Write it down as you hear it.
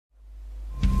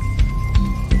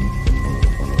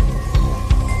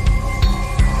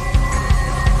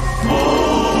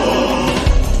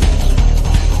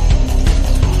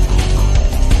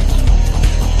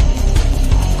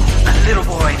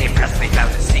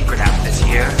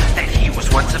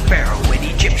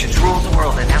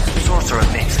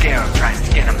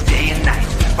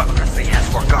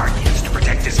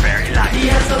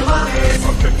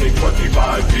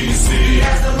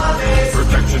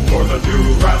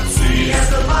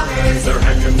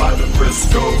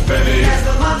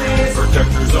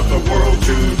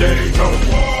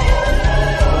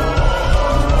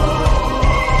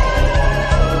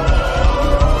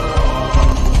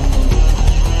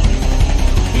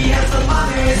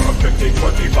From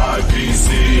 1525 BC.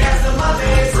 He has the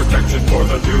mummies. Protection for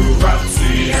the new Rapses.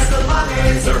 He has the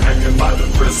mummies. They're hanging by the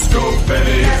Frisco Bay.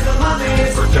 He has the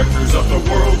mummies. Protectors of the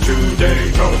world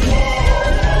today. Go.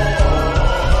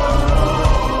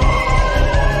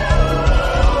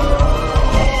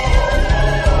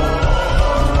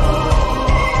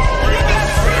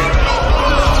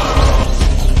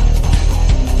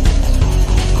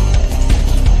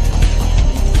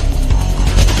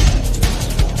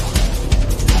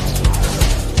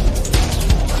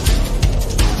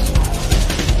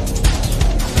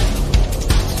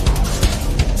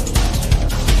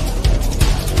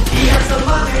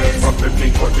 From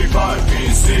 1525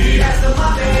 BC. He has the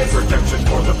mummies. Protection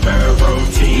for the pharaoh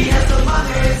team. He has the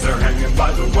mummies. They're hanging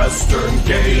by the western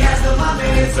gate. He has the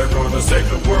mummies. They're gonna save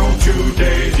the world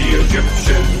today, the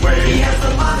Egyptian way. He has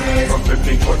the mummies. From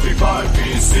 1525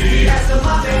 BC. He has the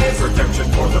mummies. Protection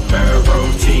for the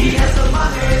pharaoh team. He has the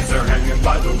mummies. They're hanging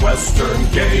by the western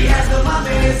gate. He has the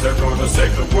mummies. They're gonna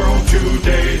save the world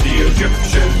today,